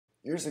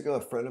Years ago,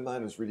 a friend of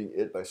mine was reading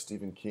It by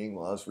Stephen King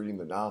while I was reading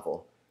the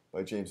novel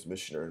by James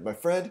Michener. And my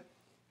friend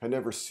had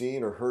never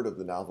seen or heard of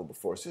the novel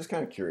before, so he was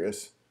kind of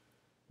curious.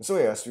 And so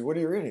he asked me, "What are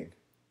you reading?"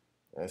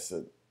 And I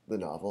said, "The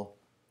novel."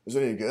 "Is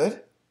it any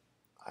good?"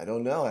 "I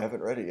don't know. I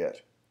haven't read it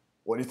yet."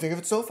 "What do you think of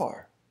it so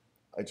far?"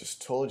 "I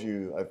just told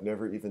you I've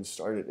never even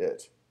started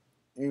it."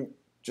 "You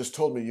just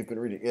told me you've been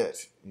reading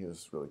it." He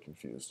was really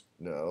confused.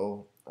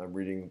 "No, I'm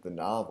reading the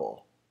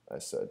novel." I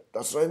said,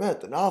 "That's what I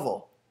meant, the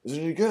novel. Is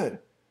it any good?"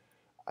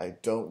 "I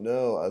don't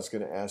know. I was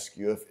going to ask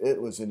you if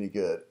it was any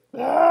good."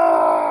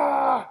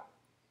 Ah!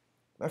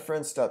 My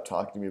friend stopped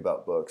talking to me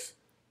about books.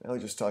 Now we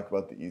just talk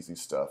about the easy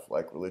stuff,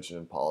 like religion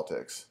and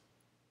politics.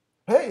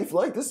 Hey, if you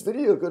like this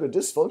video, go to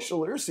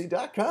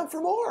dysfunctionalliteracy.com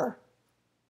for more.